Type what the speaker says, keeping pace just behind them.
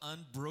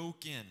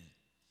unbroken.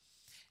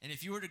 And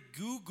if you were to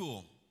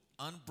Google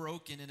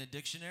unbroken in a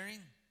dictionary,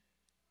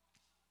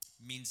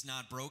 means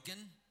not broken,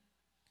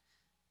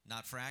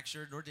 not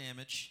fractured or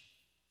damaged,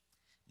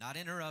 not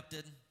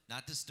interrupted,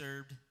 not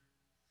disturbed,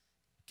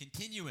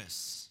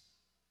 continuous,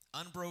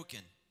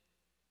 unbroken,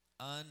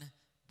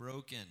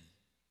 unbroken.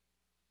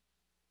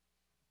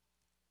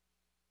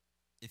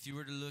 If you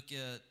were to look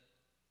at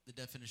the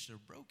definition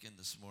of broken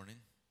this morning,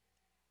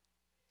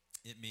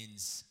 it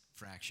means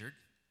fractured,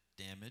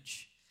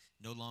 damaged,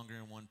 no longer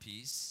in one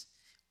piece,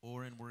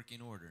 or in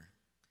working order.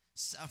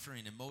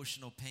 Suffering,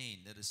 emotional pain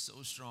that is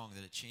so strong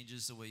that it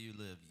changes the way you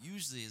live,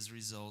 usually as a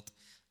result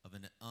of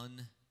an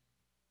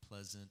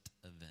unpleasant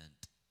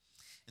event.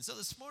 And so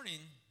this morning,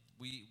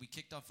 we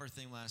kicked off our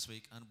thing last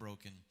week,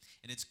 unbroken.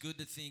 And it's good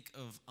to think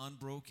of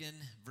unbroken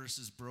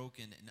versus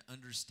broken and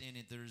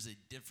understanding there is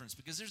a difference.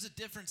 Because there's a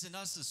difference in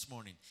us this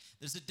morning.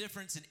 There's a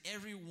difference in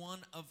every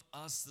one of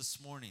us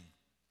this morning.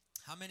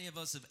 How many of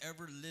us have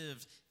ever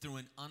lived through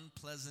an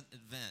unpleasant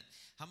event?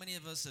 How many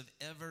of us have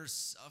ever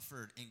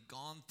suffered and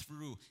gone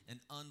through an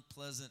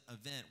unpleasant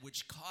event,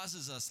 which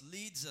causes us,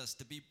 leads us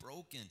to be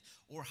broken?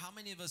 Or how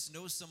many of us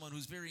know someone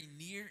who's very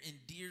near and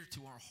dear to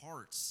our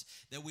hearts,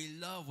 that we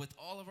love with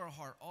all of our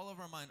heart, all of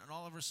our mind, and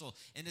all of our soul?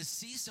 And to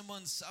see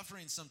someone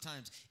suffering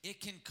sometimes, it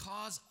can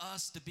cause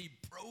us to be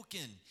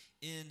broken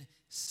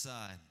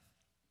inside.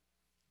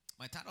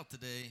 My title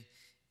today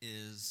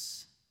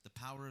is The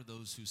Power of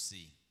Those Who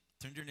See.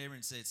 Turn to your neighbor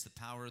and say, it's the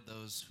power of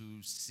those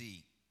who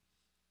see.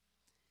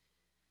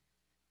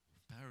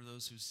 Power of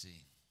those who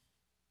see.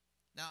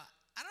 Now,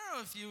 I don't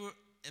know if you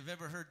have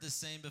ever heard this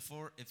saying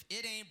before. If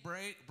it ain't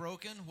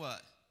broken,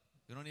 what?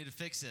 We don't need to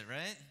fix it,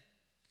 right?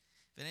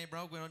 If it ain't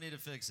broke, we don't need to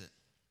fix it.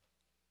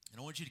 And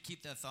I want you to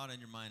keep that thought in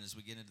your mind as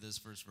we get into this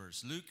first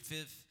verse. Luke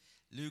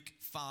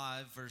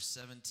 5, verse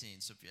 17.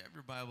 So if you have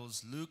your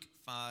Bibles, Luke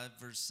 5,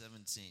 verse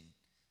 17.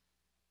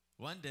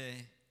 One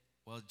day,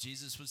 while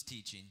Jesus was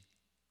teaching,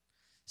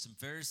 some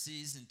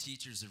Pharisees and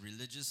teachers of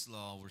religious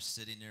law were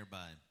sitting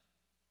nearby.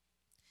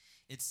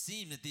 It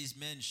seemed that these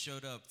men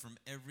showed up from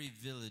every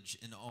village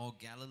in all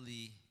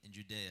Galilee and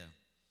Judea,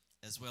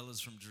 as well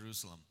as from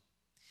Jerusalem.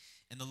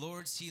 And the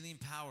Lord's healing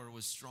power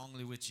was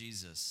strongly with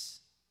Jesus.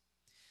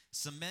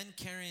 Some men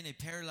carrying a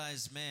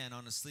paralyzed man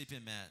on a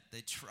sleeping mat,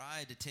 they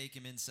tried to take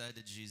him inside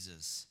to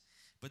Jesus,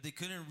 but they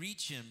couldn't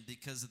reach him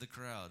because of the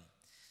crowd.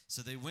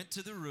 So they went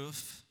to the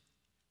roof,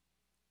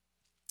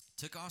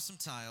 took off some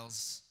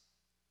tiles.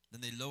 Then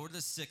they lowered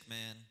the sick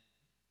man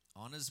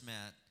on his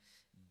mat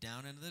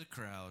down into the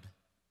crowd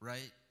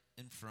right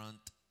in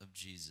front of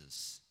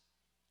Jesus.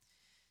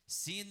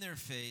 Seeing their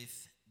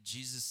faith,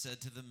 Jesus said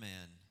to the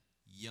man,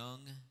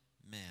 "Young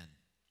man,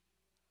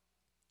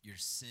 your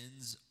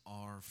sins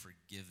are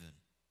forgiven."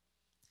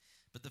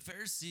 But the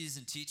Pharisees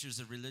and teachers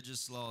of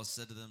religious law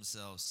said to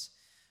themselves,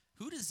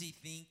 "Who does he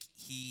think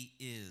he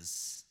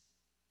is?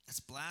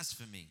 That's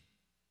blasphemy.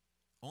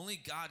 Only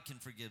God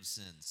can forgive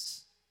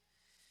sins."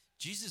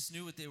 Jesus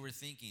knew what they were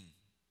thinking,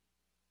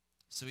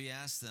 so he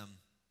asked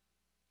them,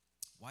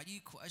 "Why do you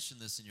question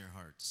this in your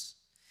hearts?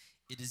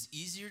 It is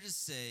easier to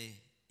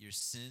say your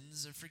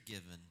sins are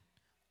forgiven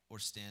or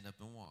stand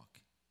up and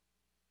walk."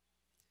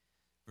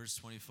 Verse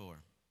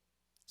 24,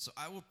 "So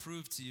I will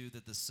prove to you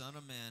that the Son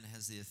of Man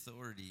has the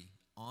authority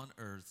on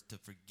earth to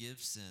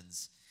forgive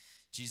sins."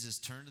 Jesus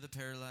turned to the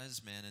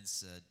paralyzed man and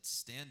said,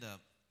 "Stand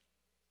up,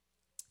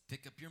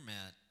 pick up your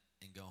mat,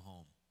 and go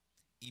home."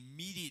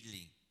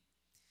 Immediately,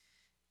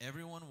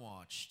 everyone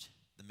watched.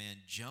 The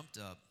man jumped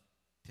up,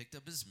 picked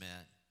up his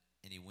mat,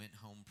 and he went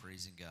home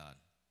praising God.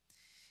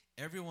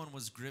 Everyone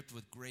was gripped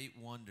with great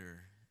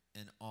wonder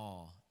and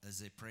awe as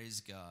they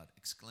praised God,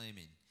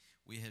 exclaiming,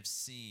 "We have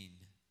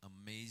seen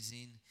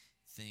amazing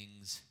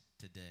things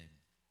today."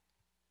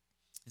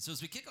 And so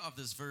as we kick off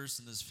this verse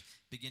in this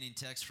beginning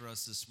text for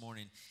us this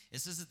morning, it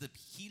says that the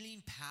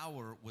healing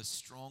power was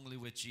strongly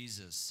with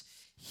Jesus.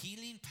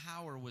 Healing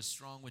power was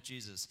strong with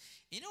Jesus.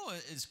 You know,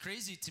 it's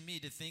crazy to me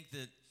to think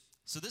that,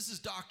 so this is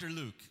Dr.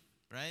 Luke,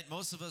 right?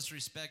 Most of us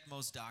respect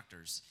most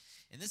doctors.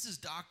 And this is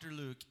Dr.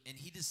 Luke, and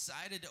he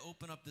decided to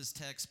open up this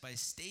text by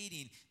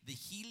stating the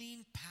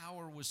healing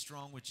power was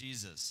strong with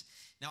Jesus.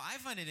 Now, I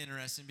find it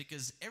interesting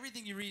because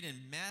everything you read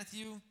in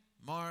Matthew,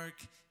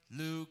 Mark,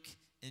 Luke,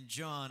 and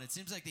John, it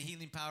seems like the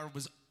healing power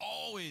was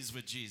always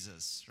with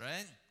Jesus,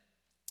 right?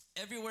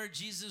 Everywhere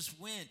Jesus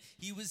went,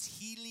 he was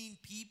healing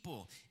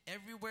people.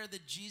 Everywhere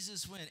that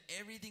Jesus went,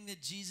 everything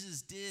that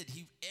Jesus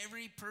did,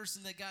 every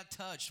person that got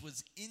touched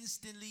was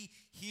instantly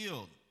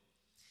healed.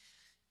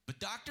 But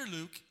Dr.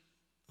 Luke,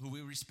 who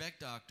we respect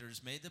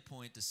doctors, made the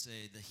point to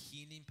say the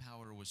healing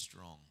power was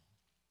strong.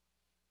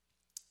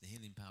 The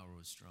healing power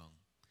was strong.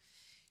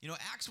 You know,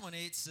 Acts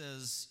 1:8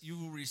 says, "You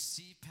will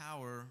receive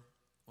power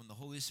when the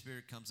Holy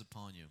Spirit comes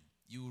upon you."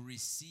 You will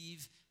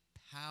receive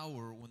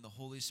power when the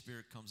Holy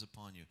Spirit comes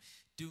upon you.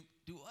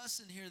 Do us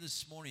in here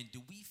this morning,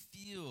 do we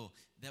feel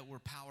that we're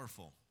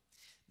powerful?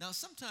 Now,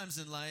 sometimes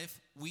in life,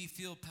 we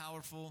feel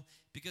powerful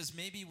because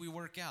maybe we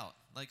work out,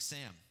 like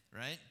Sam,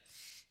 right?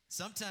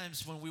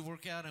 Sometimes when we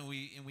work out and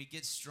we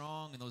get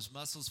strong and those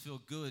muscles feel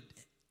good,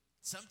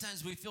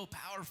 Sometimes we feel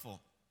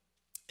powerful.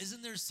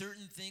 Isn't there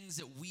certain things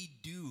that we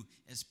do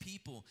as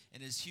people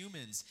and as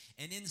humans,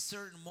 and in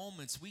certain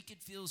moments we can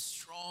feel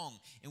strong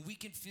and we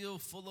can feel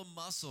full of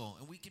muscle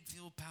and we can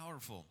feel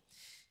powerful?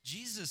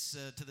 Jesus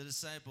said to the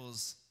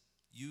disciples,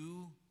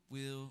 "You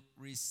will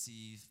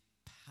receive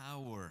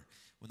power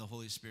when the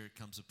Holy Spirit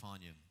comes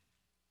upon you."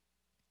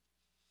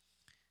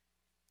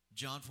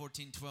 John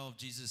 14:12,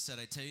 Jesus said,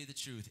 "I tell you the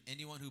truth,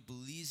 anyone who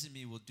believes in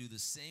me will do the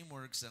same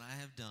works that I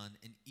have done,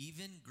 and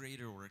even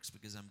greater works,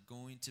 because I'm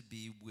going to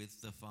be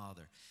with the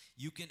Father.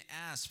 You can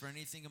ask for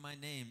anything in my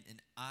name,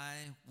 and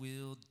I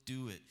will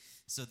do it,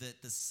 so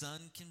that the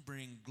Son can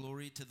bring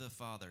glory to the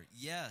Father.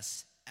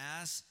 Yes,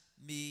 ask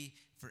me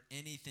for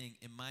anything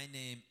in my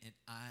name, and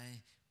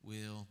I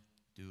will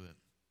do it."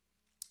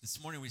 This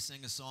morning we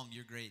sang a song,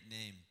 "Your Great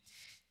Name."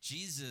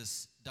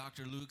 Jesus,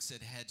 Dr. Luke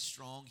said, had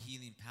strong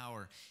healing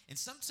power. And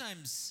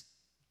sometimes,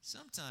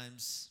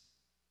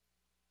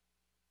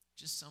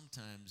 just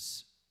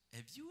sometimes,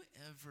 have you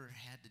ever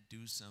had to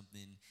do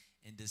something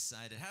and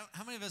decided?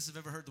 How many of us have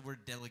ever heard the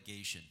word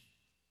delegation?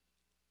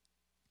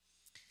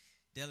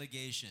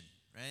 Delegation,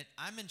 right?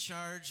 I'm in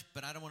charge,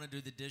 but I don't want to do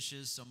the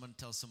dishes, so I'm going to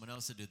tell someone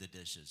else to do the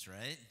dishes,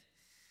 right?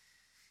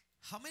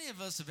 How many of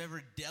us have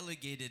ever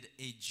delegated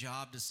a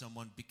job to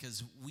someone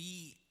because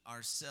we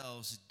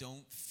ourselves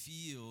don't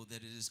feel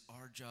that it is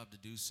our job to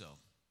do so?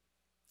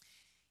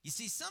 You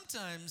see,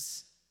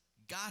 sometimes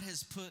God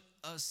has put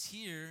us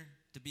here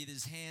to be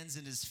his hands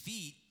and his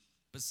feet,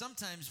 but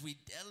sometimes we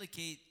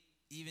delegate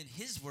even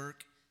his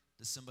work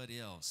to somebody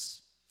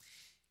else.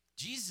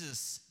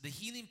 Jesus, the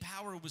healing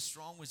power was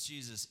strong with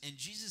Jesus, and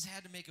Jesus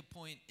had to make a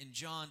point in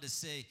John to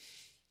say,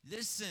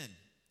 "Listen,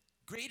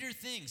 greater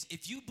things,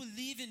 if you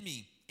believe in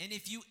me, and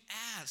if you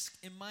ask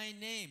in my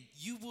name,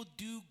 you will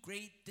do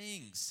great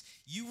things.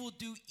 You will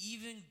do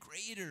even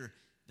greater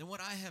than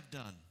what I have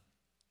done."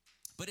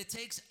 But it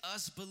takes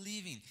us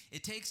believing.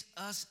 It takes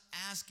us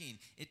asking.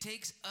 It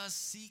takes us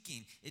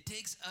seeking. It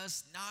takes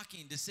us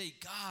knocking to say,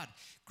 "God,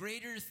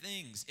 greater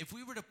things." If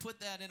we were to put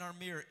that in our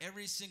mirror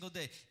every single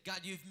day,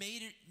 "God, you've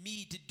made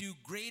me to do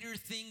greater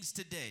things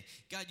today.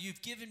 God,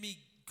 you've given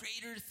me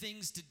greater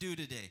things to do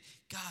today.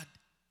 God,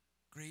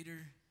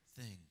 greater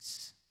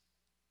things."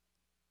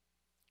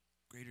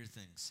 Greater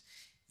things.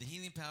 The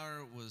healing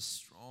power was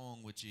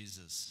strong with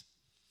Jesus.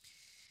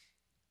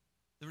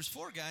 There was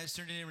 4 guys.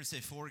 Turn to your neighbor and say,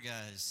 4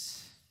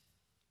 guys.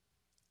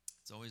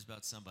 It's always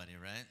about somebody,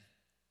 right?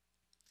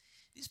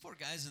 These 4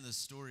 guys in the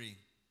story,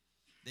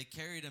 they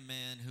carried a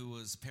man who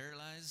was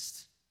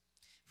paralyzed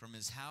from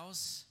his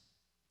house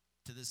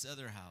to this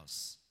other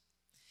house.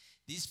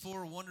 These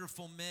 4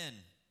 wonderful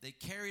men, they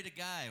carried a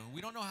guy.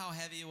 We don't know how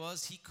heavy he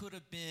was. He could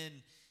have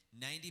been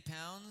 90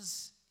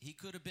 pounds. He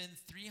could have been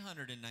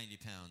 390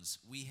 pounds.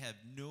 We have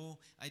no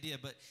idea.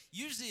 But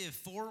usually if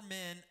 4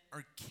 men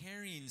are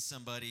carrying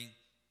somebody,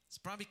 it's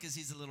probably because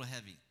he's a little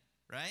heavy,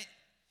 right?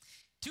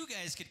 2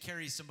 guys could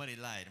carry somebody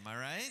light, am I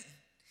right?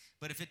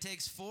 But if it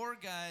takes 4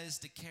 guys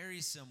to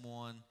carry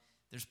someone,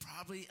 there's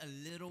probably a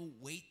little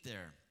weight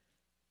there.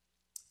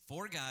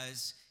 4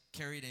 guys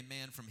carried a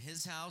man from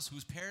his house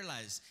who's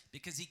paralyzed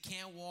because he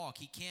can't walk,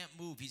 he can't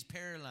move, he's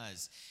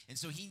paralyzed. And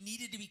so he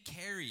needed to be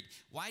carried.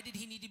 Why did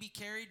he need to be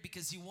carried?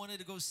 Because he wanted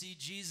to go see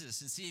Jesus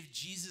and see if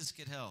Jesus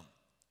could help.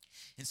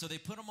 And so they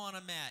put him on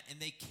a mat and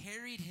they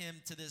carried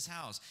him to this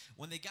house.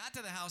 When they got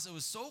to the house, it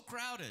was so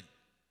crowded.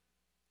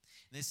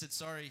 And they said,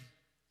 "Sorry,"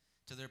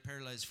 to their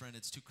paralyzed friend,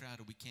 "it's too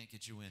crowded, we can't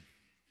get you in."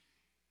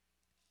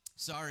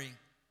 "Sorry,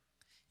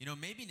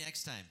 maybe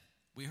next time.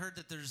 We heard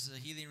that there's a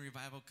healing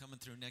revival coming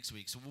through next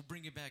week, so we'll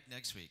bring you back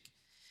next week."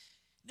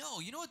 No,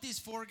 you know what these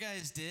 4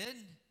 guys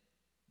did?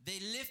 They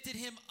lifted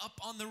him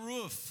up on the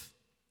roof.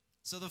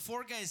 So the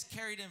 4 guys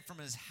carried him from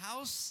his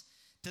house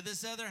to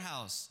this other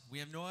house. We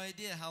have no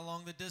idea how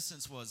long the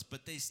distance was,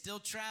 but they still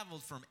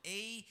traveled from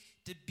A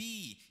to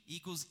B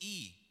equals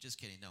E. Just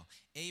kidding, no.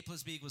 A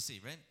plus B equals C,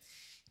 right?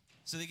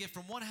 So they get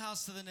from one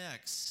house to the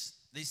next.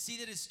 They see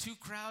that it's too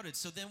crowded.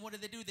 So then what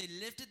did they do? They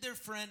lifted their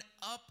friend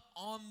up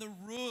on the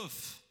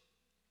roof.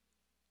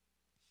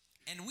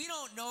 And we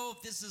don't know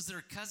if this is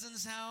their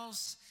cousin's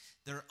house,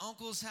 their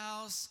uncle's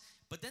house,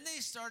 but then they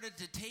started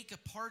to take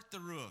apart the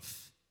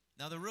roof.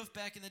 Now, the roof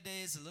back in the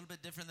day is a little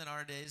bit different than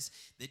our days.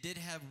 They did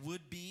have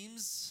wood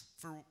beams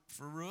for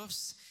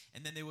roofs,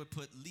 and then they would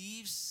put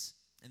leaves,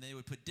 and they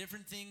would put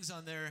different things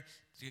on there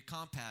to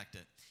compact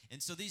it.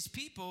 And so these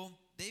people,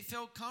 they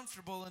felt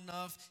comfortable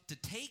enough to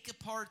take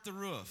apart the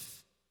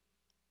roof.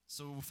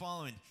 So we're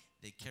following.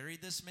 They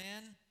carried this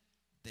man.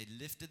 They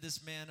lifted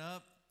this man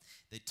up.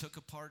 They took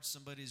apart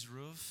somebody's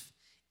roof,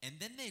 and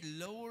then they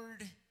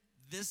lowered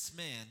this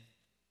man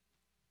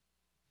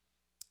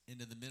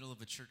into the middle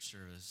of a church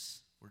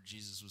service where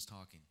Jesus was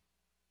talking.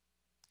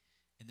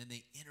 And then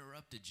they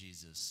interrupted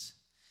Jesus.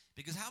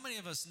 Because how many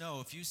of us know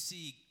if you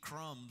see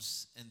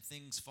crumbs and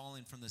things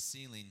falling from the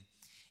ceiling,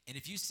 and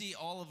if you see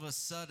all of a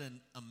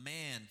sudden a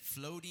man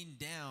floating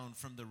down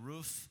from the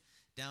roof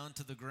down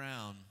to the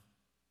ground,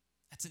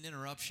 that's an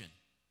interruption.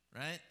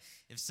 Right?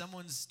 If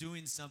someone's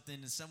doing something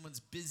and someone's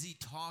busy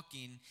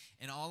talking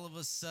and all of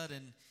a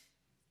sudden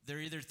they're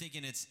either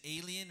thinking it's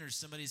alien or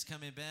somebody's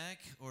coming back,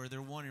 or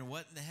they're wondering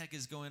what in the heck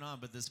is going on,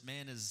 but this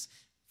man is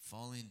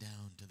falling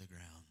down to the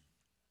ground.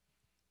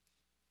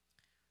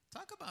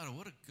 Talk about it.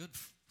 What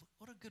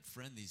a good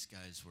friend these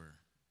guys were.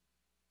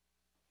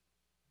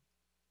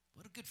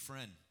 What a good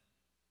friend.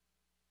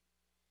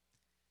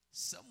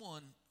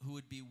 Someone who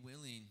would be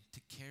willing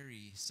to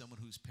carry someone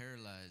who's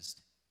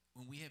paralyzed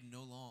when we have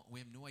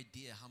no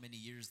idea how many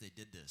years they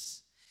did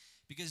this.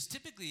 Because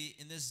typically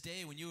in this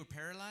day when you were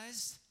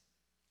paralyzed,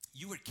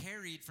 you were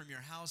carried from your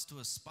house to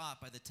a spot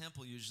by the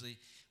temple usually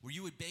where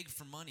you would beg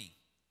for money.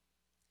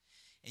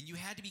 And you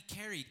had to be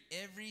carried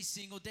every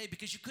single day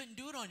because you couldn't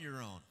do it on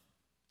your own.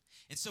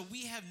 And so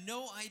we have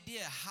no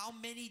idea how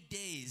many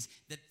days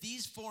that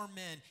these four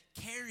men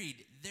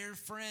carried their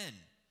friend.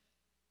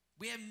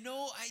 We have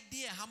no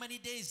idea how many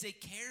days they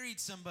carried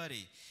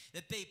somebody,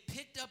 that they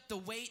picked up the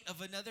weight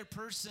of another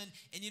person,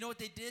 and you know what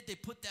they did? They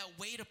put that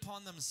weight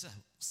upon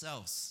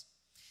themselves.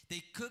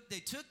 They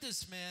took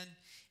this man,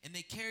 and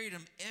they carried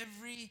him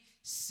every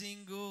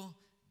single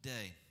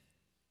day.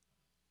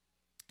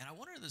 And I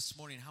wonder this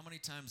morning, how many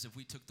times have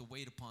we took the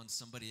weight upon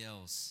somebody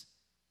else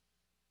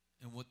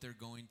and what they're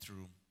going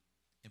through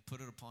and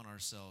put it upon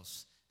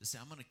ourselves to say,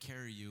 I'm going to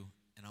carry you,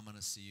 and I'm going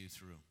to see you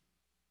through.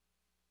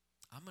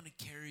 I'm going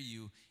to carry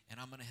you, and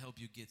I'm going to help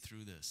you get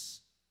through this.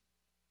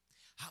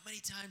 How many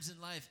times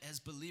in life as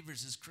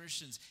believers, as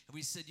Christians, have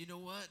we said, you know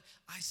what?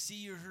 I see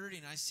you're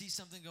hurting. I see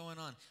something going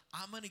on.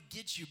 I'm going to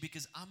get you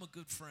because I'm a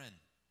good friend.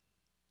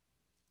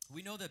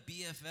 We know that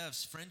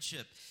BFFs,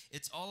 friendship,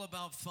 it's all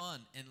about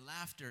fun and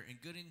laughter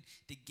and getting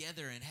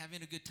together and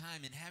having a good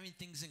time and having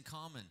things in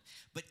common.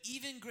 But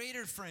even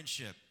greater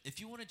friendship, if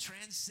you want to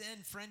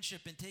transcend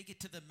friendship and take it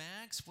to the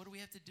max, what do we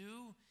have to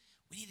do?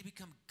 We need to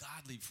become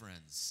godly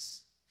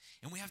friends.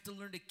 And we have to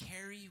learn to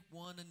carry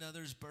one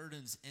another's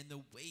burdens and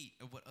the weight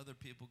of what other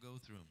people go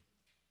through.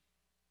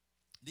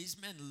 These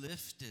men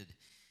lifted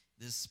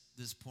this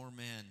poor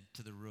man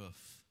to the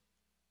roof.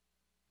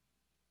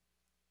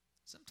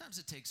 Sometimes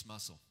it takes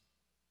muscle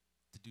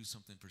to do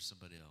something for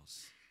somebody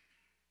else.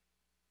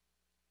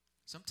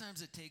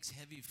 Sometimes it takes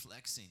heavy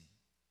flexing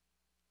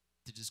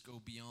to just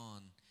go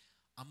beyond.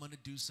 I'm going to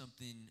do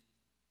something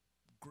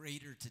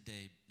greater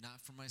today, not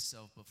for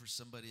myself, but for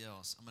somebody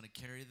else. I'm going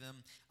to carry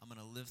them. I'm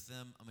going to lift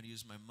them. I'm going to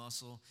use my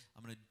muscle.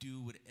 I'm going to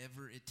do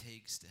whatever it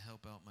takes to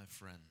help out my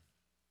friend.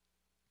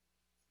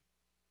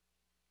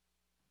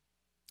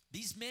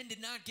 These men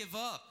did not give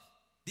up.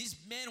 These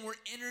men were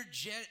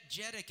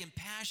energetic and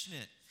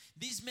passionate.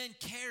 These men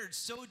cared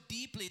so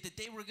deeply that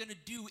they were going to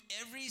do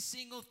every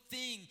single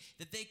thing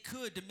that they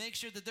could to make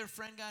sure that their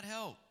friend got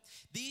help.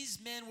 These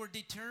men were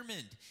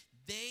determined.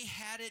 They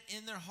had it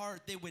in their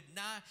heart. They would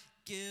not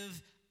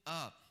give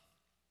up.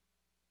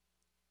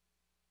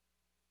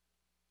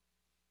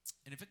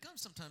 And if it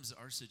comes sometimes to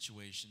our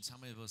situations, how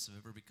many of us have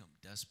ever become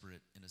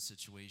desperate in a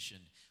situation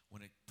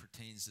when it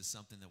pertains to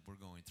something that we're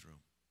going through?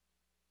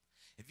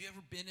 Have you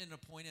ever been in a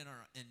point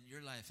in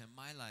your life, in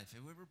my life,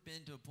 have you ever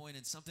been to a point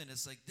in something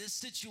that's like, this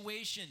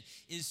situation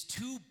is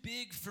too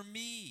big for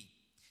me.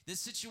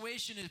 This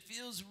situation, it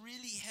feels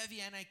really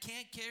heavy and I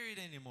can't carry it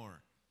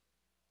anymore.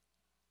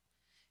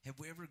 Have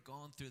we ever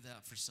gone through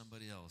that for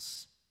somebody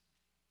else?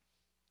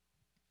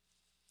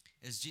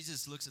 As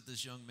Jesus looks at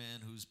this young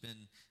man who's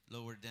been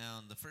lowered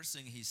down, the first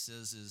thing he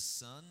says is,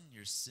 son,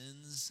 your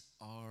sins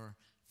are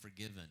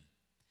forgiven.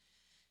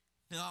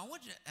 Now, I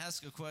want you to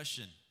ask a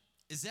question.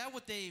 Is that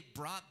what they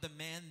brought the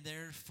man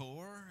there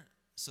for,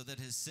 so that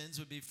his sins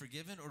would be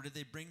forgiven? Or did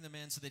they bring the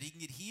man so that he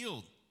can get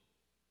healed?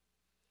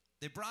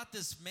 They brought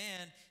this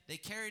man, they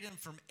carried him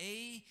from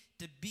A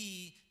to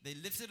B, they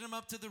lifted him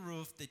up to the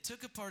roof, they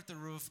took apart the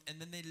roof, and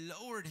then they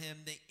lowered him,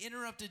 they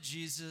interrupted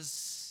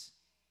Jesus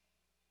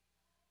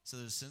so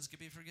that his sins could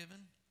be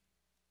forgiven?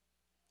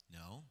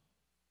 No.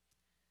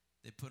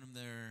 They put him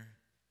there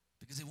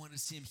because they wanted to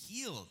see him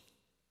healed.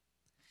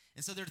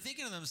 And so they're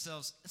thinking to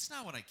themselves, that's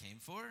not what I came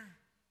for.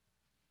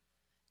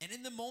 And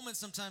in the moment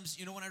sometimes,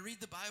 when I read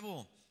the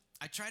Bible,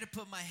 I try to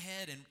put my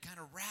head and kind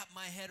of wrap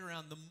my head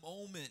around the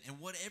moment and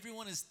what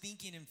everyone is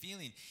thinking and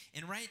feeling.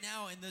 And right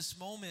now in this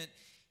moment,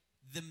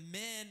 the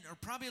men are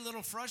probably a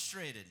little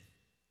frustrated.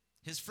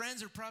 His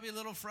friends are probably a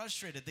little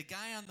frustrated. The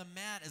guy on the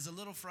mat is a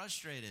little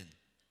frustrated.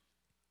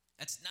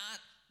 That's not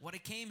what I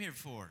came here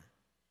for.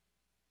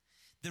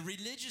 The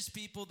religious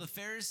people, the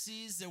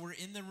Pharisees that were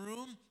in the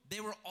room, they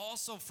were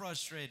also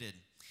frustrated.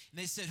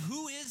 And they said,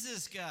 who is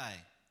this guy?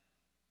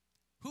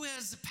 Who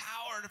has the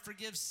power to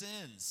forgive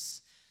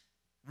sins?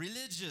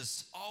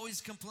 Religious,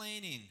 always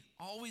complaining,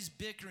 always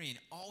bickering,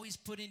 always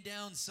putting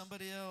down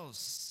somebody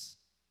else.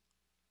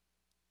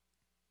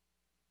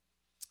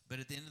 But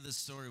at the end of the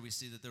story, we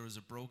see that there was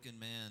a broken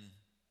man.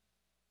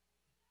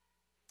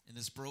 And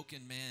this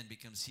broken man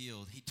becomes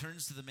healed. He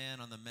turns to the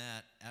man on the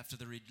mat after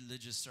the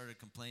religious started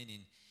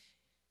complaining.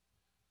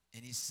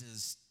 And he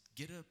says,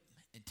 get up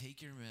and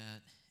take your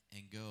mat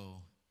and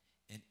go.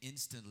 And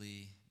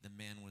instantly, the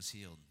man was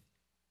healed.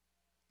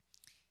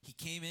 He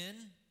came in,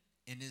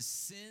 and his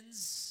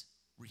sins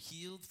were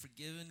healed,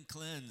 forgiven,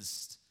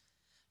 cleansed.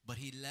 But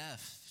he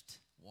left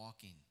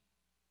walking.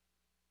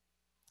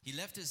 He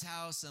left his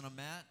house on a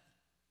mat,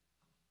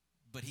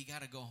 but he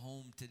got to go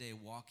home today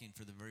walking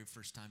for the very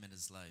first time in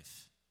his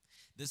life.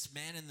 This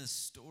man in this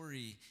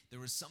story, there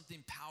was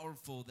something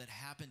powerful that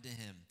happened to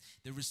him.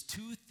 There was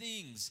two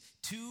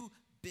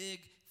big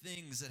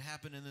things that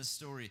happened in this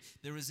story.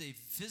 There was a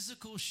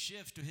physical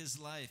shift to his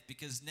life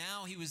because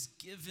now he was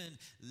given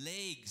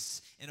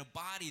legs and a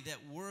body that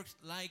worked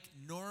like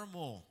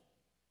normal.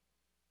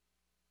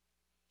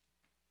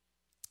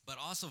 But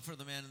also for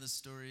the man in this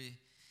story,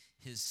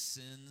 his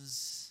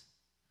sins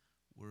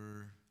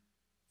were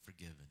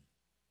forgiven.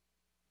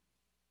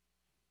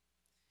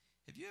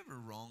 Have you ever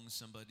wronged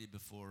somebody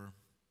before?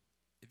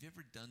 Have you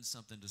ever done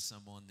something to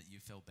someone that you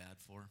felt bad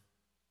for?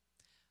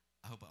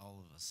 I hope all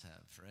of us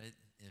have, right?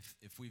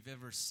 If we've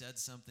ever said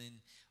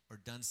something or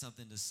done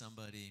something to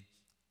somebody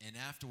and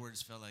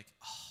afterwards felt like,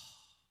 oh,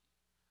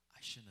 I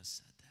shouldn't have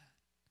said that.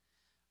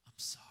 I'm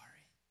sorry.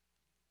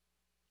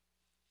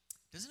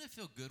 Doesn't it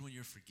feel good when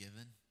you're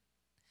forgiven?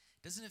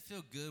 Doesn't it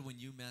feel good when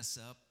you mess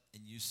up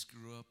and you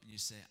screw up and you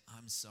say,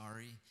 I'm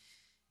sorry,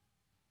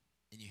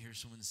 and you hear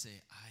someone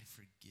say, I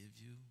forgive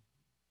you?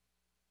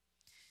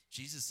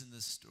 Jesus in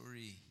this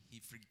story, he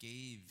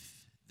forgave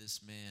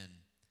this man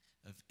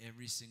of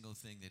every single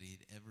thing that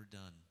he'd ever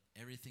done,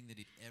 everything that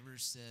he'd ever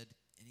said,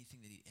 anything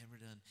that he'd ever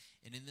done.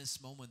 And in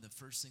this moment, the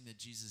first thing that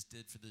Jesus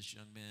did for this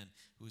young man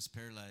who was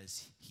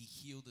paralyzed, he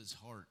healed his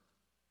heart,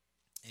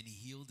 and he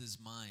healed his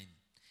mind,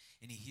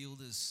 and he healed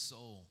his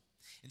soul.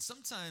 And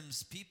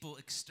sometimes people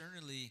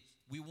externally,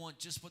 we want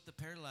just what the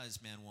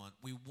paralyzed man want.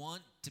 We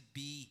want to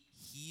be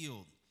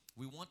healed.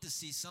 We want to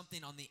see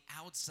something on the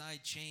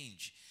outside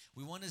change.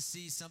 We want to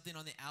see something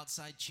on the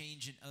outside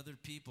change in other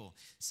people.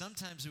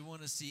 Sometimes we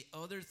want to see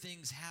other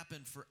things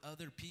happen for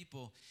other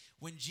people.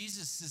 When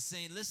Jesus is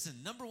saying,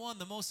 listen, number one,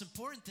 the most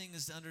important thing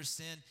is to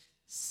understand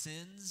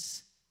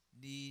sins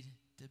need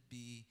to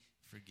be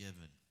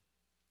forgiven.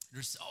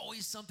 There's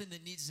always something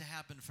that needs to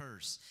happen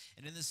first.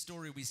 And in this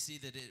story, we see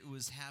that it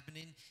was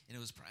happening and it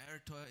was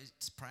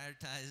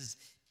prioritized.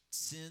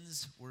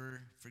 Sins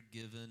were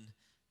forgiven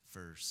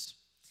first.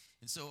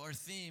 And so our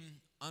theme,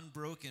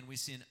 unbroken, we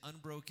see an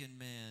unbroken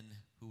man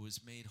who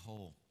was made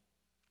whole.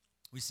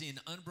 We see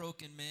an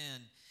unbroken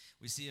man.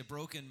 We see a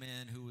broken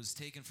man who was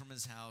taken from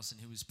his house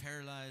and who was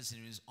paralyzed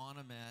and he was on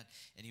a mat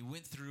and he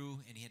went through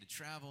and he had to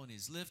travel and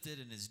he's lifted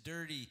and he's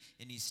dirty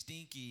and he's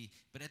stinky.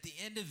 But at the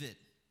end of it,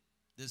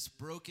 this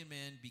broken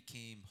man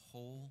became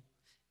whole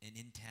and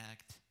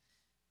intact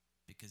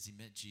because he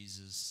met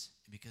Jesus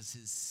and because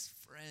his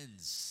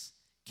friends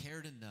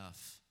cared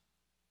enough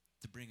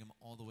to bring him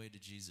all the way to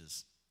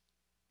Jesus.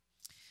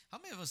 How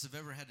many of us have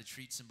ever had to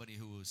treat somebody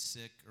who was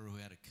sick or who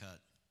had a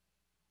cut?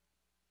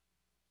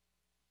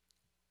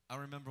 I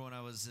remember when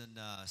I was in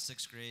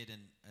 6th grade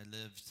and I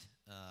lived,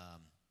 I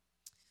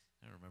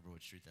don't remember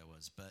what street that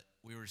was, but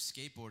we were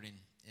skateboarding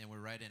and we're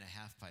riding a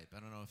half pipe. I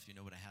don't know if you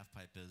know what a half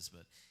pipe is,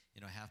 but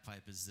a half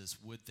pipe is this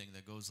wood thing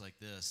that goes like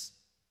this.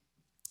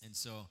 And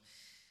so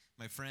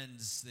my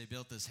friends, they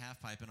built this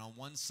half pipe, and on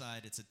one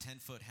side it's a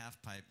 10-foot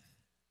half pipe,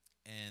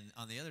 and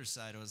on the other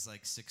side it was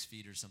like 6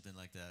 feet or something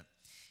like that.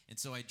 And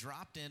so I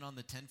dropped in on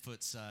the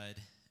 10-foot side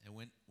and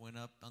went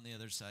up on the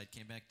other side,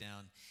 came back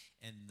down,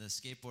 and the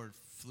skateboard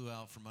flew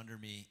out from under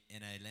me,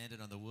 and I landed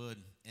on the wood.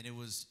 And it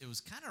was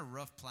kind of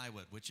rough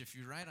plywood, which if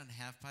you ride on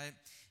half pipe,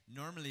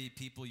 normally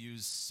people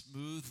use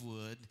smooth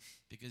wood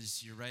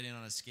because you're riding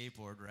on a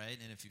skateboard, right?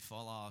 And if you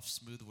fall off,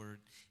 smooth wood,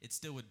 it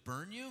still would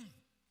burn you.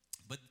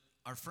 But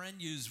our friend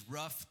used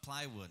rough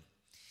plywood.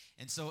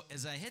 And so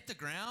as I hit the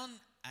ground,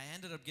 I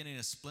ended up getting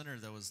a splinter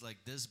that was like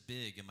this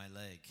big in my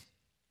leg.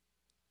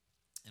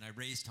 And I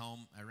raced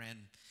home. I ran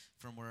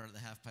from where the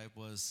half pipe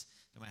was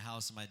to my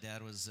house, and my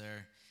dad was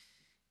there.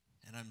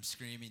 And I'm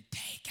screaming,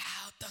 "Take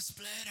out the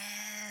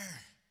splitter!"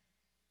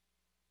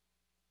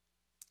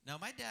 Now,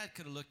 my dad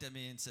could have looked at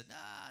me and said,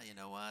 you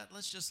know what?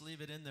 Let's just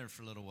leave it in there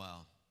for a little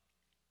while.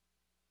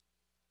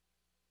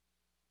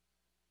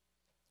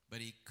 But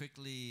he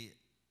quickly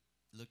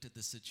looked at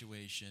the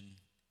situation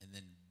and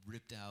then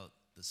ripped out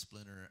the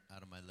splinter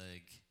out of my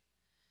leg.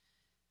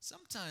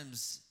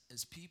 Sometimes,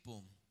 as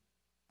people,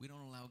 we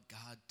don't allow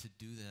God to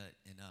do that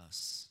in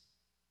us.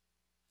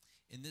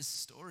 In this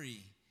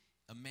story,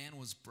 a man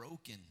was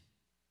broken.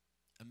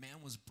 A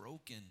man was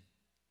broken,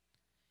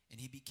 and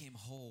he became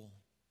whole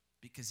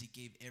because he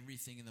gave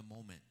everything in the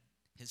moment.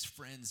 His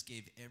friends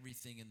gave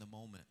everything in the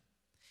moment.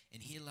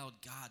 And he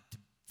allowed God to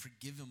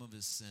forgive him of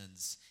his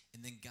sins,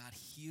 and then God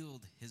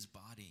healed his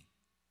body.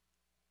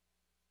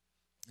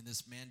 And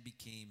this man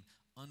became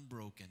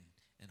unbroken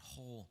and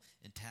whole,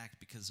 intact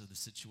because of the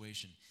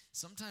situation.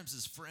 Sometimes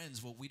as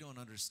friends, what we don't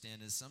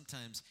understand is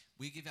sometimes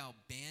we give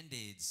out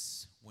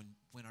Band-Aids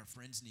when our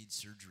friends need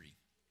surgery.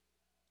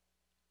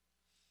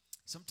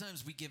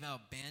 Sometimes we give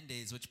out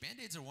Band-Aids, which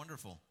Band-Aids are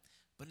wonderful,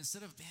 but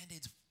instead of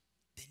Band-Aids,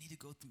 they need to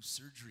go through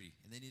surgery,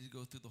 and they need to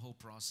go through the whole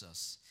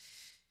process.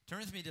 Turn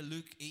with me to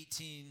Luke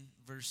 18,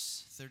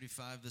 verse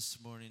 35 this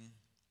morning.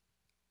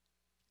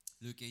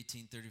 Luke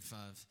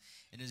 18:35.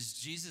 And as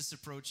Jesus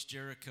approached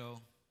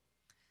Jericho,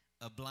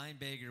 a blind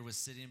beggar was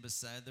sitting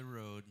beside the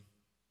road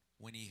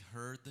when he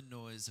heard the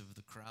noise of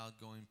the crowd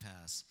going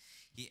past,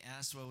 he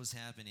asked what was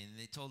happening. And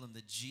they told him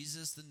that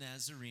Jesus the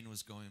Nazarene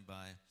was going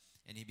by.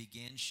 And he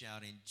began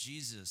shouting,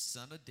 Jesus,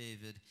 Son of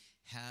David,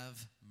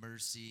 have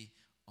mercy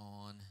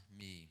on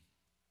me.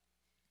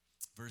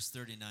 Verse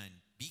 39,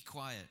 be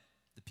quiet.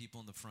 The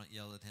people in the front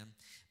yelled at him,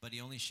 but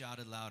he only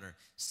shouted louder,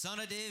 Son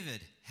of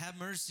David, have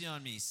mercy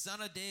on me. Son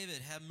of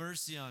David, have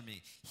mercy on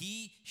me.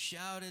 He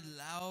shouted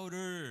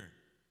louder.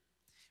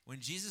 When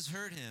Jesus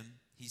heard him,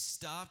 he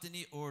stopped and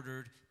he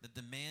ordered that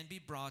the man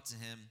be brought to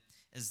him.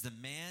 As the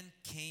man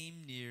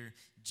came near,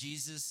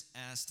 Jesus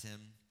asked him,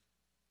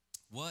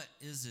 what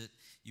is it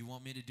you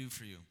want me to do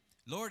for you?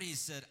 Lord, he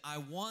said, I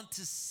want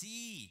to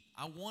see.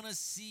 I want to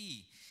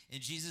see.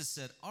 And Jesus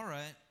said, all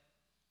right,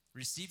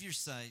 receive your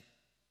sight.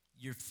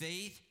 Your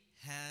faith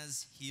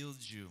has healed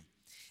you.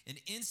 And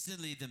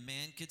instantly the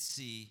man could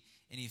see,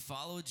 and he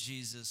followed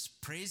Jesus,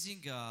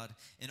 praising God,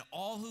 and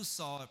all who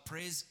saw it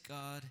praised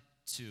God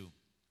too.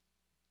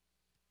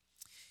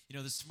 You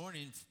know, this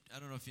morning,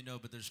 I don't know if you know,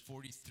 but there's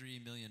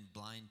 43 million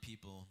blind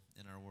people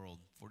in our world.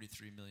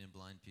 43 million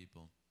blind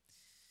people.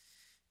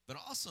 But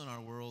also in our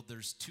world,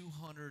 there's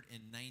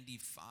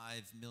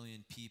 295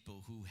 million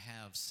people who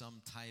have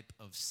some type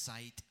of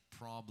sight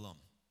problem.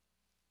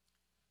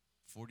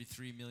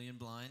 43 million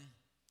blind.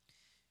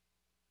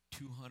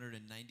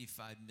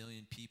 295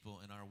 million people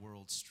in our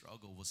world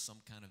struggle with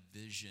some kind of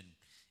vision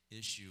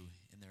issue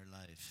in their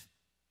life.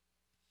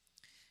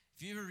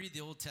 If you ever read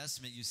the Old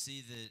Testament, you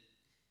see that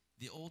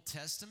the Old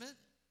Testament,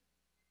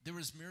 there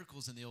was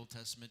miracles in the Old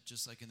Testament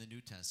just like in the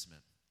New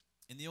Testament.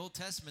 In the Old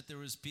Testament, there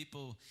was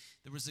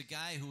a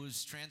guy who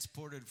was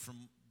transported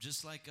from,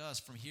 just like us,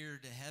 from here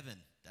to heaven.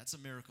 That's a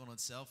miracle in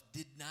itself.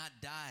 Did not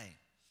die.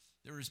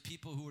 There was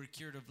people who were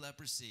cured of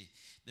leprosy.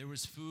 There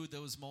was food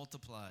that was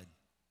multiplied.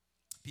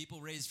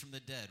 People raised from the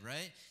dead,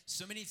 right?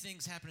 So many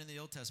things happened in the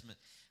Old Testament.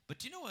 But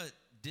do you know what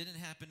didn't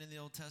happen in the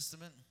Old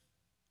Testament?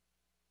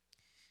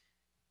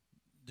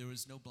 There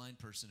was no blind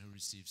person who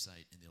received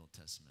sight in the Old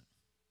Testament.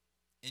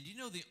 And you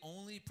know the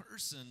only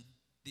person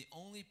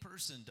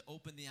to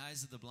open the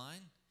eyes of the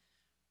blind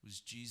was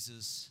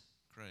Jesus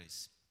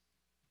Christ.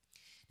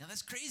 Now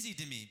that's crazy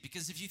to me,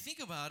 because if you think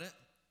about it,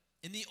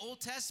 in the Old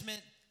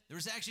Testament, there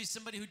was actually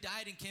somebody who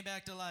died and came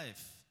back to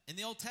life. In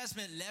the Old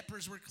Testament,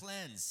 lepers were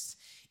cleansed.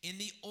 In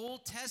the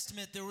Old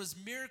Testament, there was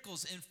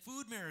miracles and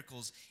food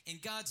miracles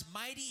and God's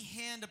mighty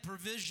hand of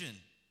provision.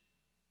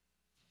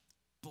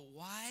 But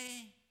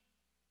why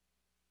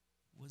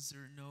was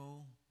there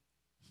no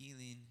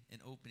healing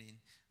and opening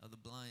of the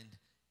blind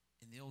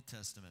in the Old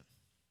Testament?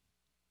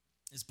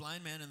 This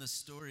blind man in the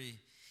story,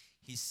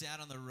 he sat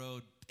on the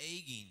road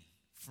begging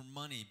for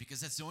money because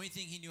that's the only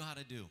thing he knew how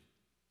to do.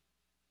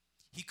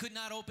 He could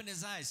not open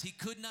his eyes. He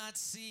could not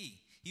see.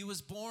 He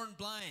was born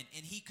blind,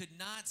 and he could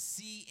not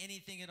see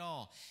anything at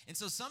all. And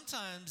so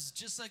sometimes,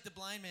 just like the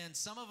blind man,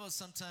 some of us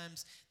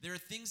sometimes, there are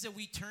things that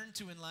we turn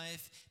to in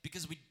life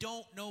because we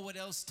don't know what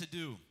else to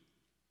do.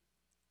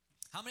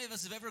 How many of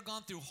us have ever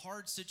gone through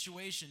hard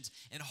situations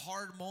and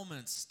hard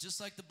moments,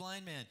 just like the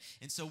blind man?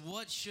 And so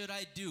what should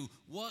I do?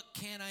 What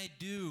can I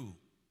do?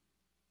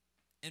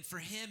 And for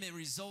him, it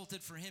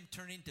resulted for him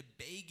turning to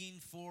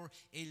begging for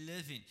a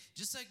living.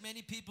 Just like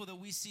many people that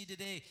we see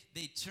today,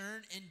 they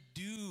turn and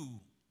do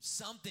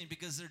something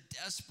because they're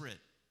desperate.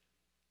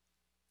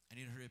 I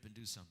need to hurry up and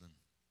do something.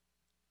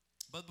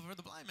 But for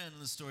the blind man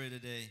in the story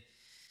today,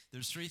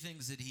 there's three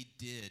things that he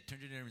did. Turn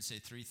to your neighbor and say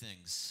three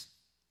things.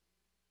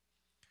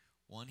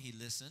 One, he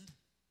listened.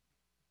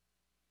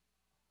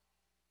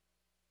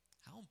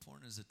 How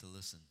important is it to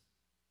listen?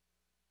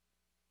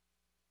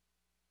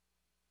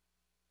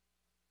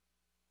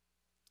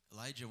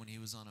 Elijah, when he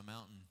was on a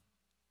mountain,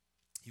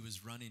 he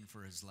was running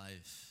for his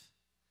life.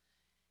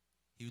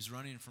 He was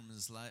running for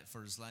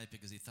his life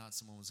because he thought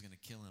someone was going to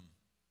kill him.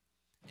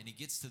 And he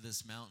gets to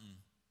this mountain,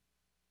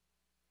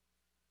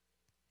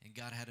 and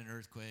God had an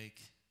earthquake,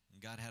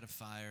 and God had a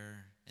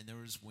fire, and there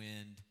was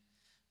wind.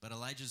 But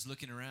Elijah's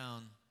looking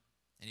around,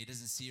 and he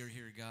doesn't see or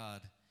hear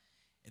God.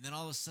 And then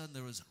all of a sudden,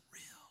 there was a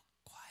real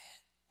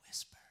quiet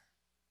whisper.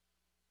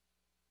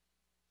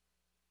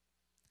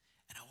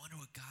 And I wonder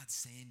what God's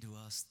saying to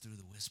us through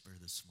the whisper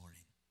this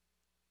morning.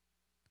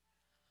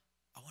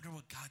 I wonder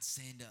what God's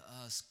saying to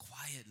us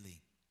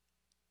quietly.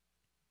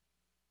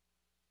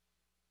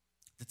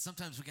 That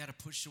sometimes we got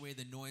to push away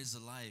the noise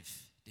of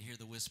life to hear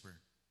the whisper.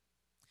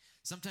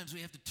 Sometimes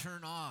we have to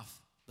turn off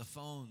the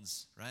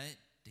phones, right,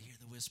 to hear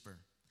the whisper.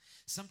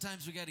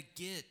 Sometimes we got to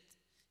get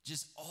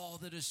just all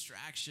the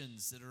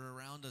distractions that are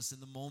around us in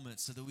the moment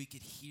so that we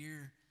could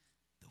hear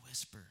the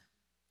whisper.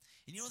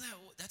 And you know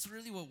that's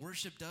really what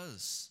worship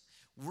does.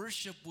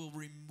 Worship will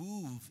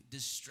remove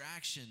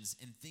distractions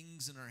and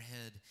things in our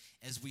head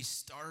as we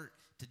start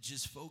to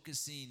just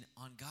focusing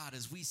on God,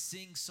 as we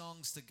sing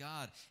songs to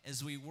God,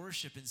 as we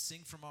worship and sing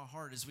from our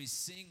heart, as we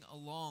sing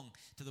along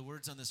to the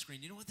words on the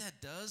screen. You know what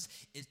that does?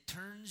 It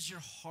turns your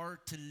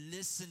heart to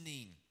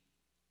listening.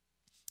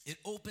 It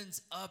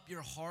opens up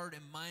your heart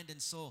and mind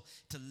and soul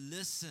to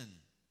listen.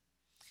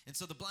 And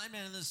so the blind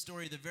man in this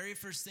story, the very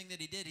first thing that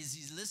he did is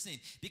he's listening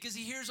because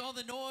he hears all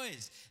the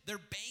noise. They're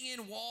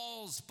banging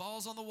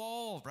balls on the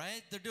wall,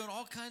 right? They're doing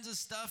all kinds of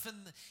stuff,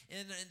 and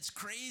it's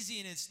crazy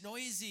and it's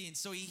noisy. And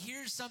so he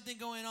hears something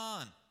going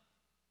on.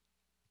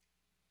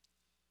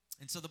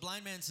 And so the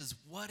blind man says,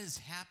 "What is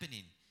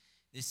happening?"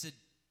 They said,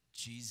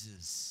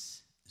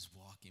 "Jesus is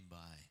walking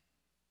by."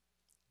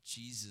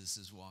 Jesus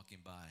is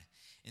walking by.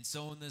 And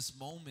so in this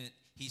moment,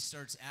 he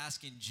starts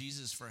asking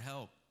Jesus for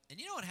help. And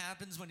you know what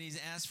happens when he's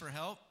asked for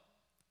help?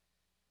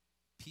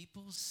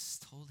 People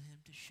told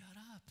him to shut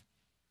up.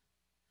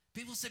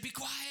 People said, "Be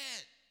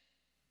quiet."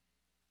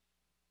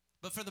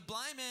 But for the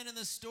blind man in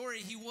the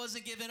story, he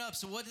wasn't giving up.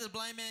 So what did the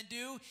blind man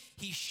do?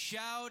 He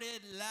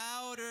shouted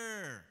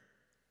louder.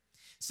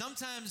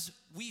 Sometimes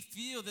we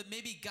feel that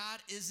maybe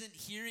God isn't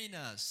hearing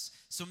us.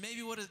 So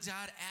maybe what is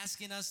God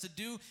asking us to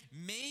do?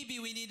 Maybe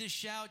we need to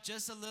shout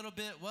just a little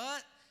bit,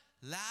 what?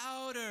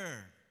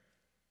 Louder.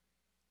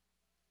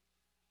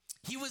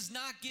 He was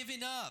not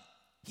giving up.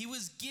 He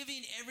was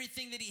giving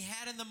everything that he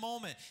had in the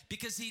moment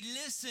because he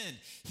listened.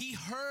 He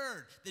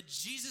heard that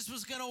Jesus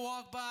was going to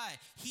walk by.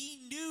 He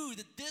knew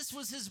that this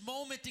was his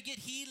moment to get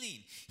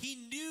healing. He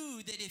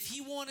knew that if he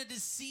wanted to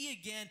see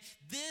again,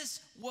 this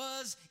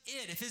was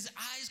it. If his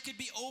eyes could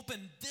be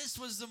opened, this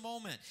was the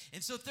moment.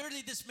 And so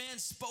thirdly, this man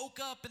spoke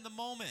up in the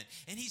moment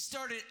and he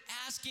started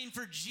asking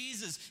for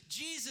Jesus.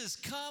 "Jesus,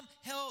 come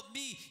help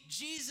me.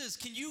 Jesus,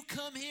 can you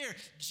come here?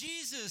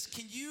 Jesus,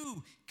 can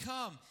you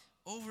come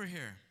over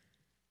here?"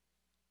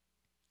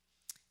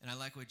 And I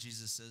like what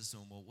Jesus says to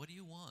him. "Well, what do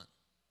you want?"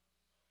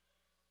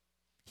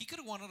 He could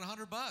have wanted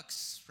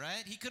 $100,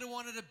 right? He could have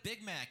wanted a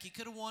Big Mac. He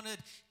could have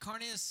wanted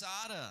carne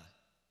asada.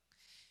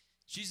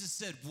 Jesus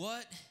said,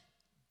 "What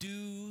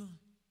do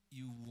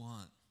you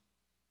want?"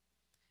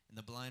 And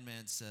the blind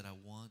man said, "I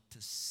want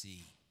to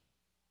see.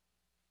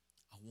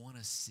 I want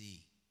to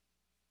see."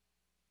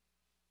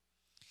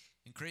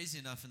 And crazy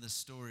enough in the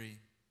story,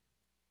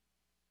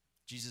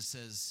 Jesus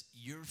says,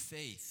 "Your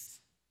faith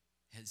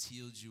has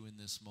healed you in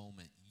this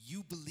moment."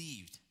 You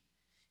believed.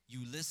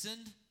 You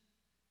listened.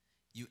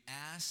 You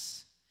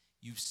asked.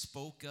 You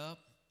spoke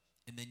up.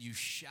 And then you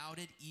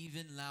shouted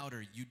even louder.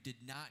 You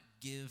did not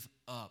give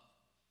up.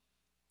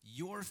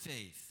 Your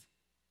faith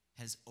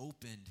has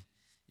opened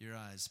your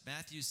eyes.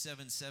 Matthew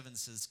 7:7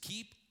 says,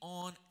 "Keep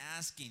on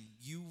asking.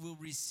 You will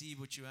receive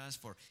what you ask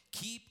for.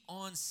 Keep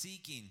on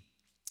seeking.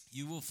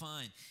 You will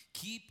find.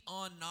 Keep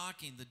on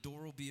knocking. The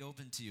door will be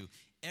open to you.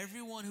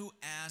 Everyone who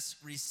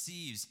asks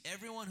receives.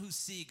 Everyone who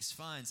seeks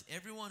finds.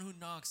 Everyone who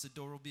knocks, the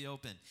door will be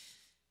open."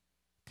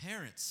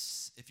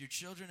 Parents, if your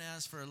children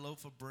ask for a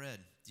loaf of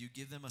bread, do you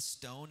give them a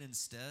stone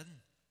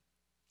instead?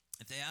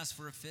 If they ask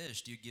for a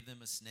fish, do you give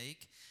them a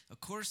snake? Of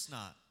course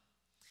not.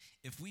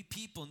 If we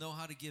people know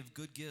how to give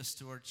good gifts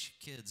to our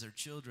kids, our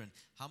children,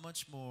 how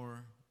much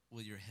more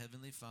will your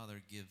heavenly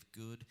Father give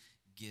good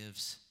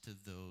gifts to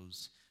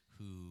those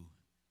who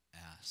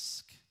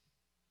ask?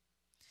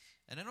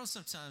 And I know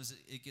sometimes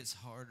it gets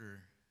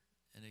harder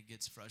and it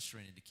gets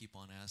frustrating to keep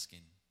on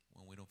asking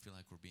when we don't feel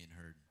like we're being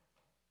heard.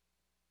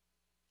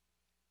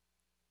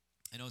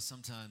 I know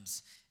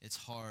sometimes it's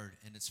hard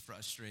and it's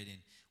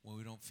frustrating when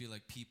we don't feel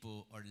like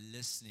people are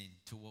listening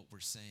to what we're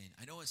saying.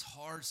 I know it's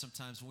hard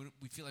sometimes when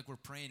we feel like we're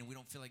praying and we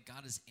don't feel like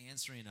God is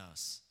answering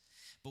us.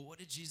 But what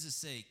did Jesus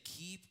say?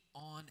 Keep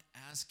on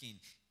asking.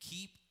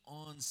 Keep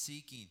on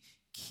seeking.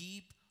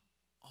 Keep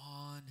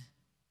on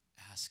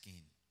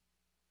asking.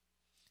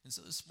 And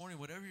so this morning,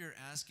 whatever you're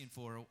asking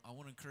for, I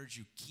want to encourage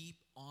you, keep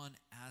on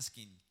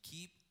asking.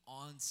 Keep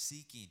on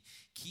seeking.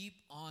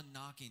 Keep on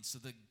knocking so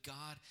that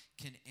God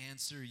can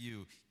answer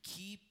you.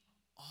 Keep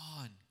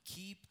on.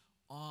 Keep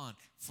on.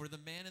 For the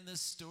man in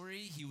this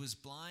story, he was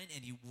blind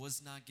and he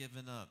was not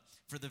giving up.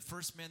 For the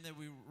first man that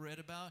we read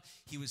about,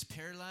 he was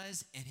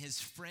paralyzed and his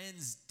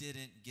friends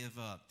didn't give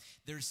up.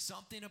 There's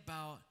something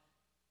about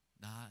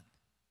not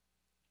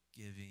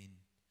giving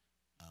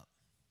up.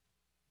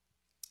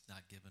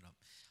 Not giving up.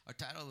 Our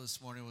title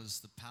this morning was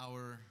 "The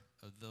Power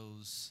of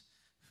Those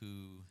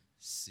Who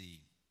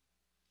See."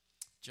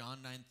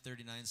 John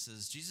 9:39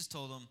 says, Jesus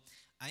told him,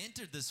 "I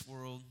entered this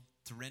world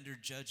to render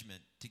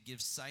judgment, to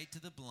give sight to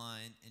the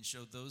blind, and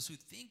show those who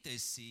think they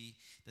see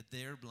that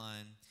they are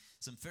blind."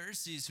 Some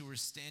Pharisees who were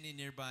standing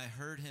nearby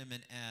heard him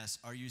and asked,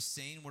 "Are you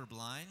saying we're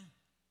blind?"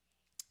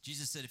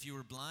 Jesus said, "If you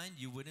were blind,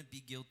 you wouldn't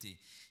be guilty."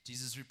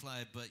 Jesus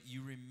replied, "But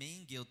you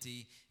remain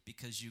guilty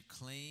because you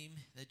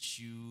claim that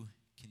you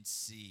can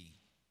see."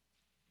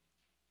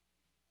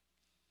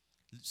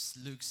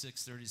 Luke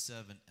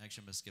 6:37.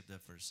 Actually, I'm going to skip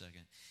that for a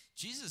second.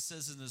 Jesus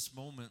says in this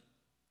moment,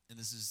 and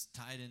this is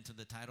tied into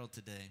the title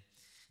today,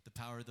 "The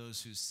Power of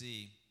Those Who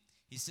See."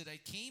 He said, "I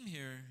came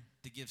here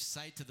to give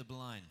sight to the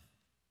blind."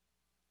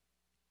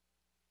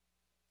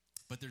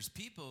 But there's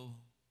people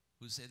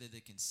who say that they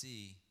can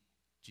see,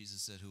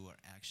 Jesus said, who are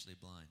actually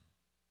blind.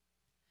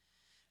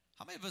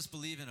 How many of us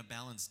believe in a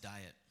balanced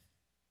diet?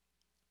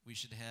 We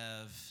should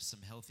have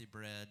some healthy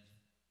bread,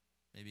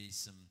 maybe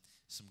some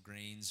some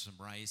grains, some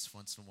rice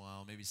once in a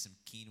while, maybe some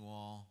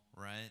quinoa,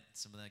 right?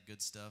 Some of that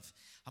good stuff.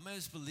 How many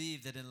of us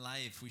believe that in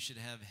life we should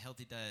have a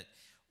healthy diet,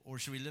 or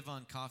should we live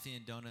on coffee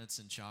and donuts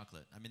and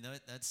chocolate? I mean,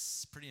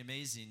 that's pretty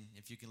amazing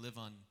if you can live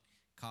on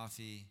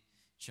coffee,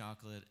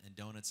 chocolate, and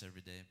donuts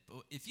every day. But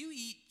if you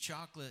eat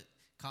chocolate,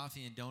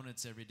 coffee, and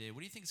donuts every day,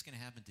 what do you think is going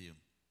to happen to you?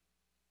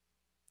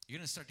 You're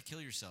going to start to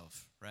kill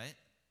yourself, right?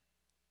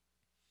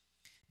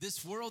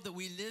 This world that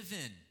we live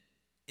in,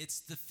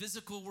 it's the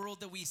physical world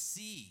that we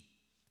see.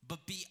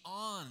 But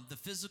beyond the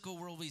physical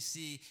world we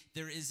see,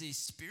 there is a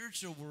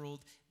spiritual world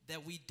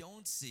that we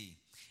don't see.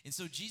 And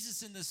so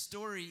Jesus in the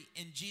story,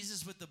 and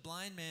Jesus with the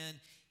blind man,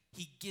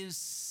 he gives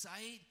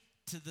sight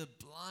to the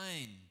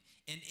blind.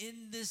 And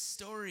in this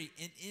story,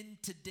 and in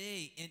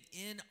today, and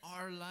in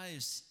our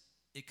lives,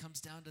 it comes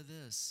down to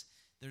this.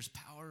 There's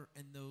power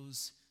in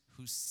those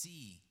who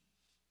see.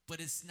 But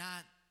it's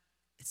not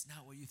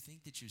what you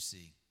think that you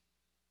see.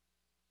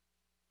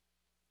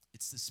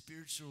 It's the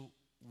spiritual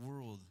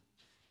world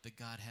that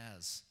God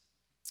has.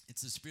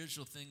 It's the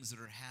spiritual things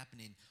that are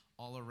happening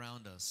all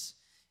around us.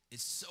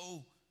 It's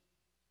so...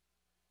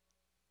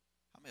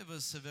 How many of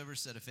us have ever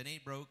said, if it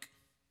ain't broke,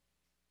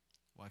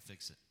 why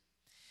fix it?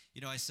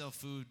 You know, I sell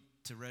food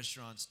to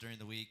restaurants during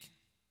the week.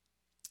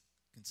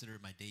 Consider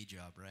it my day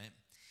job, right?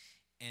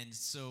 And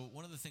so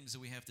one of the things that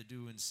we have to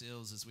do in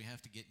sales is we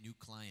have to get new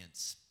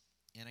clients.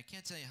 And I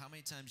can't tell you how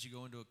many times you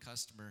go into a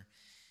customer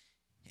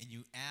and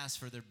you ask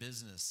for their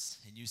business,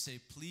 and you say,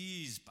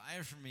 please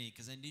buy from me,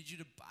 because I need you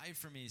to buy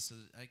from me so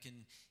that I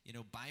can,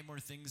 buy more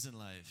things in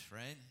life,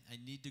 right? I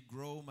need to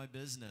grow my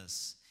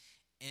business.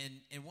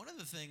 And one of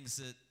the things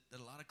that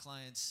a lot of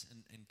clients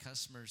and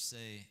customers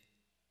say,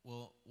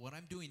 well, what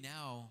I'm doing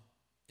now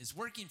is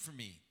working for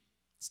me.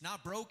 It's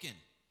not broken.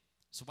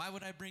 So why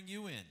would I bring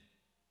you in?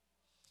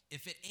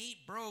 If it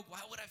ain't broke, why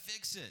would I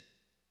fix it?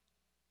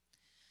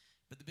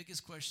 But the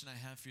biggest question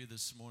I have for you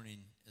this morning,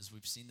 as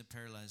we've seen the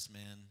paralyzed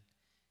man,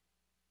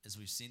 as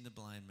we've seen the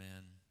blind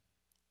man,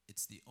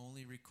 it's the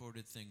only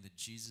recorded thing that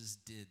Jesus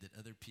did that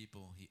other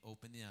people, he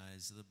opened the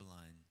eyes of the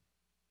blind.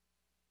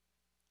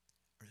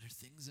 Are there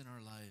things in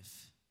our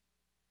life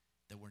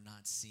that we're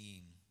not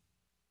seeing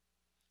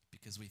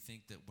because we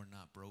think that we're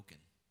not broken?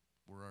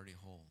 We're already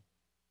whole.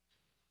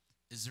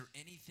 Is there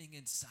anything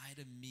inside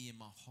of me, in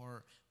my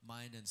heart,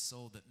 mind, and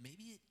soul that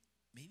maybe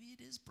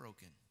it is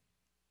broken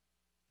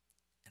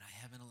and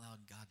I haven't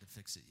allowed God to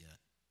fix it yet?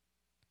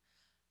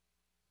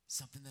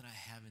 Something that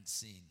I haven't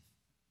seen.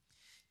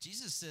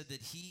 Jesus said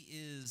that he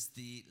is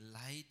the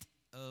light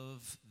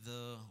of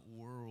the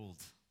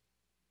world.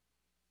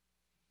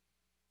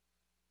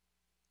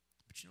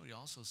 But you know what he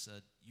also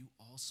said? You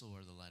also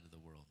are the light of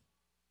the world.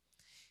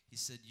 He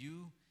said,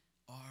 you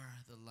are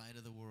the light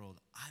of the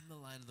world. I'm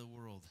the light of the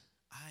world.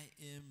 I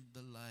am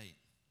the light.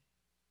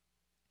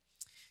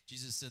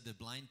 Jesus said that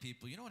blind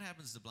people, you know what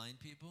happens to blind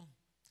people?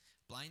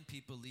 Blind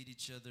people lead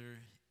each other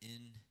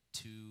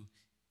into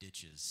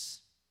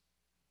ditches.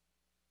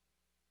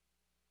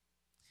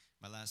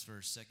 My last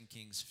verse, 2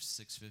 Kings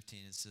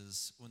 6:15, it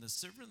says, when the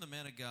servant of the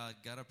man of God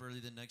got up early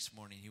the next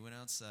morning, he went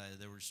outside.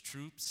 There was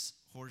troops,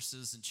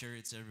 horses, and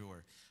chariots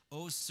everywhere.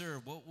 Oh,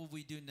 sir, what will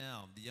we do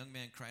now? The young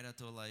man cried out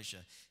to Elisha.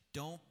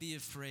 Don't be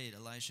afraid,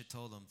 Elisha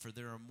told him, for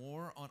there are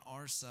more on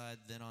our side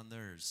than on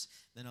theirs.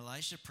 Then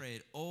Elisha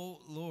prayed, oh,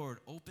 Lord,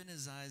 open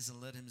his eyes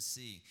and let him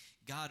see.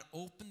 God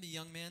opened the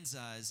young man's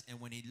eyes, and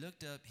when he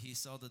looked up, he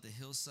saw that the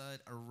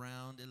hillside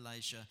around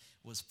Elisha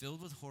was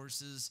filled with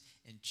horses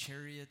and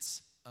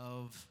chariots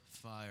of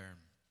fire.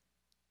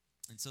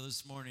 And so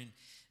this morning,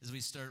 as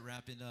we start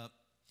wrapping up,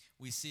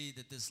 we see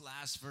that this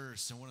last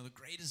verse, and one of the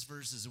greatest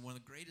verses and one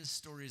of the greatest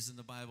stories in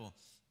the Bible,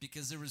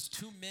 because there was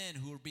two men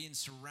who were being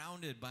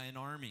surrounded by an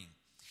army.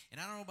 And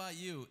I don't know about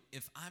you,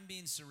 if I'm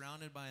being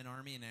surrounded by an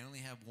army and I only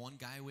have one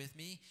guy with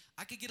me,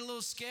 I could get a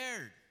little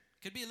scared.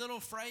 Could be a little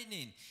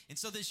frightening. And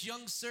so this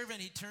young servant,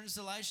 he turns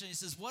to Elisha and he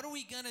says, what are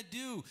we going to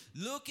do?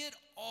 Look at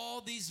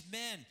all these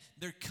men.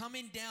 They're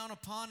coming down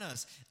upon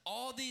us.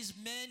 All these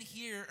men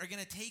here are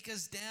going to take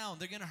us down.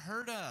 They're going to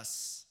hurt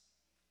us.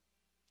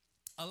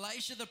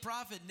 Elisha the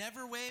prophet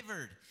never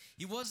wavered.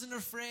 He wasn't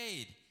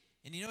afraid.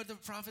 And you know what the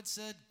prophet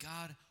said?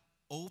 God,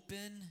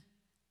 open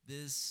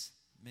this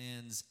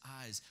man's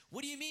eyes.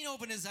 What do you mean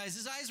open his eyes?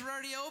 His eyes were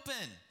already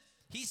open.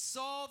 He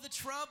saw the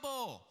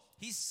trouble.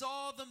 He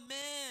saw the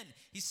men.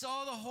 He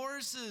saw the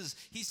horses.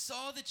 He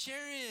saw the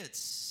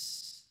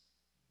chariots.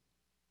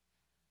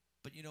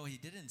 But you know, he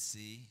didn't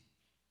see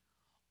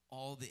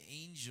all the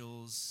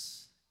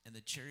angels and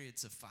the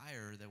chariots of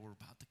fire that were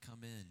about to come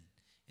in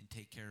and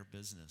take care of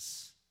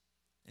business.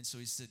 And so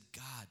he said,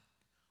 God,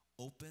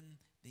 open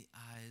the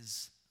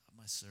eyes of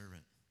my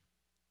servant.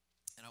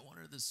 And I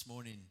wonder this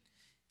morning,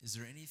 is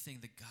there anything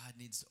that God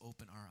needs to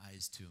open our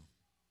eyes to?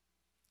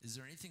 Is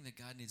there anything that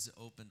God needs to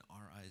open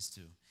our eyes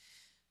to?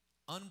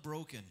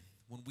 Unbroken,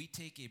 when we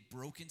take a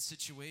broken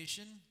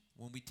situation,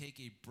 when we take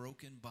a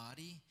broken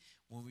body,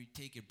 when we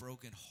take a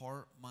broken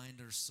heart, mind,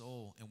 or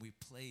soul, and we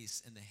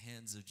place in the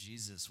hands of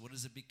Jesus, what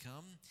does it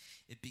become?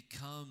 It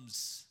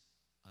becomes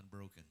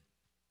unbroken.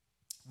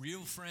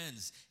 Real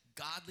friends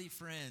godly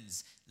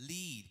friends,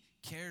 lead,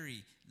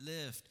 carry,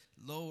 lift,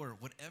 lower,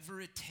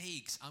 whatever it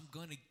takes, I'm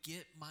going to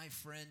get my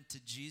friend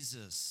to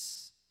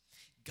Jesus.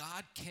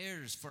 God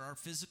cares for our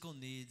physical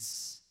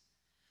needs,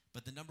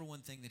 but the number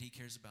one thing that he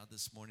cares about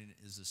this morning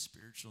is a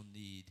spiritual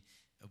need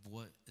of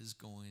what is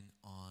going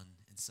on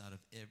inside of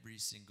every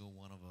single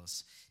one of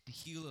us to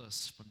heal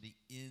us from the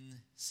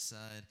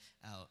inside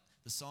out.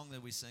 The song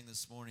that we sang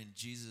this morning,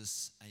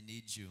 Jesus, I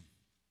Need You.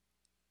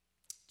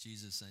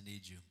 Jesus, I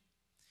need you.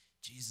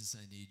 Jesus,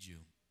 I need you.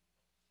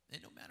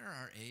 And no matter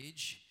our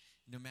age,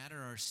 no matter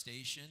our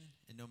station,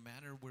 and no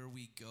matter where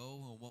we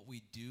go and what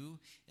we do,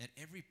 at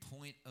every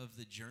point of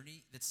the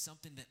journey, that's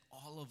something that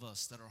all of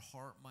us, that are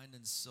heart, mind,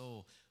 and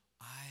soul,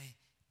 I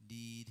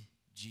need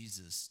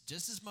Jesus.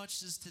 Just as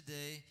much as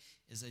today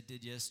as I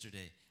did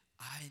yesterday.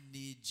 I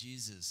need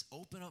Jesus.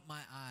 Open up my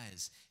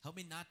eyes. Help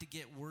me not to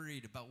get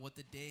worried about what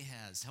the day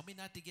has. Help me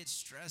not to get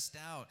stressed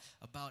out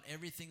about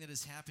everything that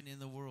is happening in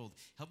the world.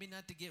 Help me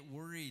not to get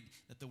worried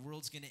that the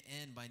world's going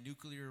to end by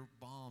nuclear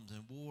bombs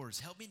and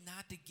wars. Help me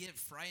not to get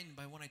frightened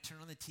by when I turn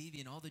on the TV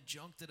and all the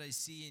junk that I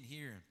see and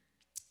hear.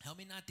 Help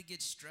me not to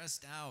get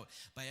stressed out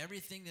by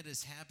everything that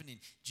is happening.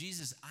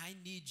 Jesus, I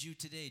need you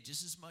today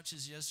just as much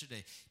as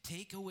yesterday.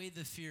 Take away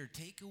the fear.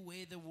 Take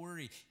away the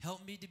worry.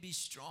 Help me to be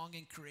strong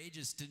and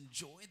courageous, to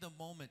enjoy the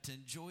moment, to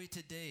enjoy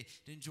today,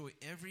 to enjoy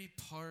every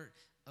part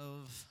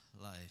of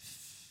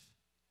life.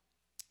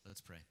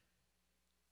 Let's pray.